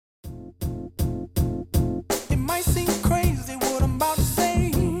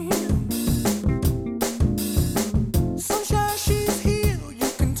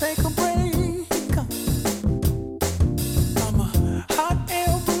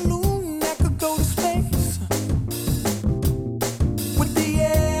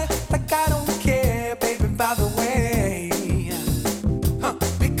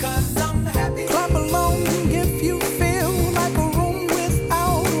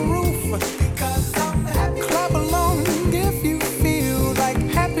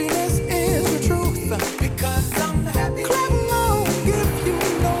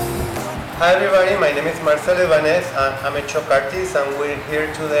Hi everybody, my name is Marcello Ibanez and I'm a chalk artist, and we're here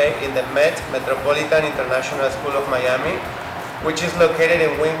today in the Metropolitan International School of Miami, which is located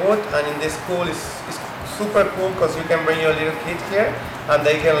in Wynwood. And in this school is super cool because you can bring your little kid here and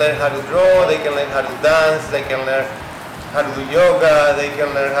they can learn how to draw, they can learn how to dance, they can learn how to do yoga, they can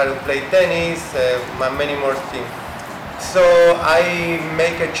learn how to play tennis, and many more things. So I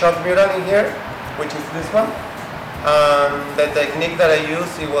make a chalk mural in here, which is this one. The technique that I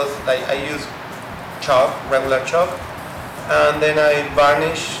use, it was like I use chalk, regular chalk, and then I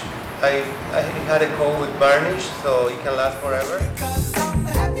varnish. I had a coat with varnish so it can last forever.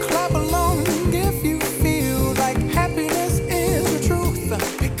 Clap along if you feel like happiness is the truth.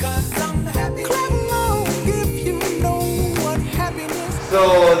 Because I'm happy. Clap along if you know what happiness is.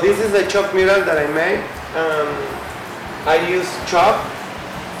 So this is the chalk mural that I made. I use chalk,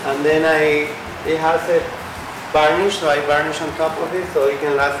 and then it has a varnish, so I varnish on top of it so it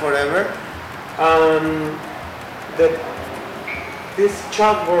can last forever. This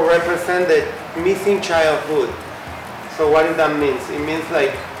chalk will represent the missing childhood. So what does that mean? It means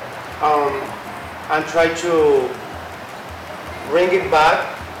like I'm trying to bring it back,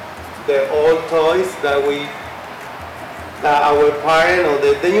 the old toys that our parents or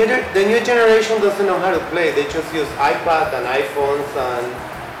the new generation doesn't know how to play. They just use iPads and iPhones and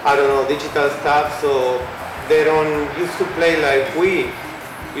I don't know, digital stuff. So they don't used to play like we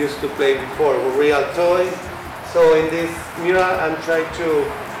used to play before with real toys. So in this mural, I'm trying to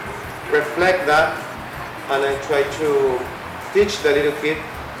reflect that, and I try to teach the little kid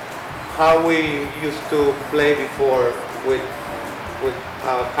how we used to play before, with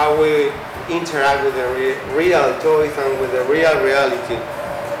how we interact with the real toys and with the real reality.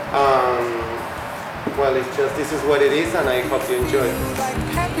 Well, it's just this is what it is, and I hope you enjoy it. Like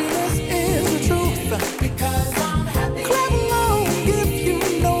happiness is the truth. Because